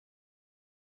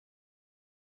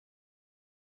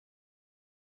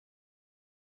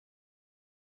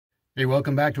Hey,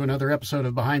 welcome back to another episode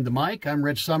of Behind the Mic. I'm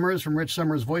Rich Summers from Rich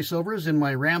Summers Voiceovers in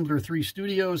my Rambler 3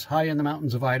 studios high in the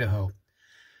mountains of Idaho.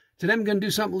 Today I'm going to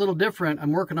do something a little different.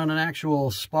 I'm working on an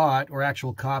actual spot or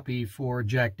actual copy for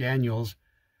Jack Daniels,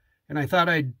 and I thought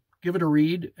I'd give it a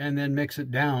read and then mix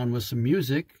it down with some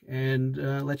music and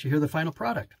let you hear the final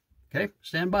product. Okay,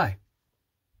 stand by.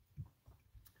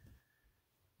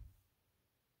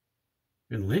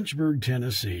 In Lynchburg,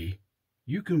 Tennessee,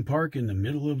 you can park in the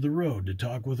middle of the road to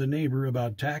talk with a neighbor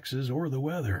about taxes or the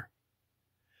weather.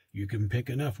 You can pick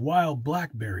enough wild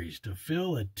blackberries to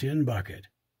fill a tin bucket.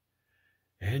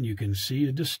 And you can see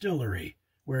a distillery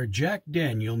where Jack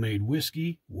Daniel made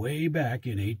whiskey way back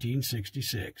in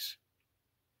 1866.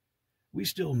 We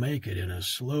still make it in a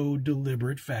slow,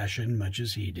 deliberate fashion much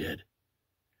as he did.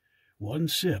 One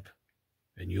sip,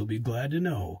 and you'll be glad to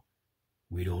know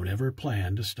we don't ever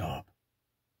plan to stop.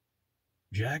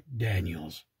 Jack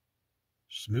Daniels,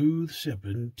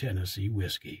 smooth-sipping Tennessee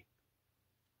whiskey.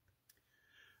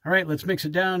 All right, let's mix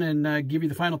it down and give you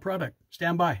the final product.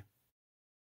 Stand by.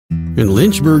 In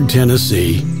Lynchburg,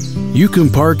 Tennessee, you can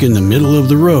park in the middle of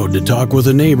the road to talk with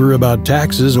a neighbor about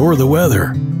taxes or the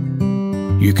weather.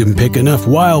 You can pick enough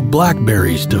wild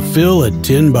blackberries to fill a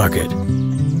tin bucket.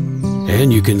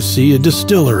 And you can see a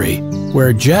distillery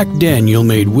where Jack Daniel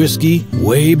made whiskey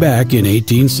way back in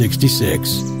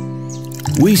 1866.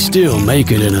 We still make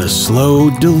it in a slow,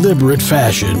 deliberate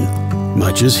fashion,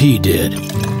 much as he did.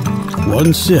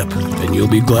 One sip, and you'll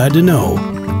be glad to know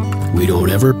we don't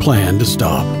ever plan to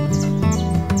stop.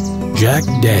 Jack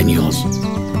Daniels,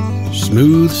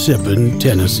 smooth-sipping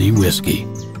Tennessee whiskey.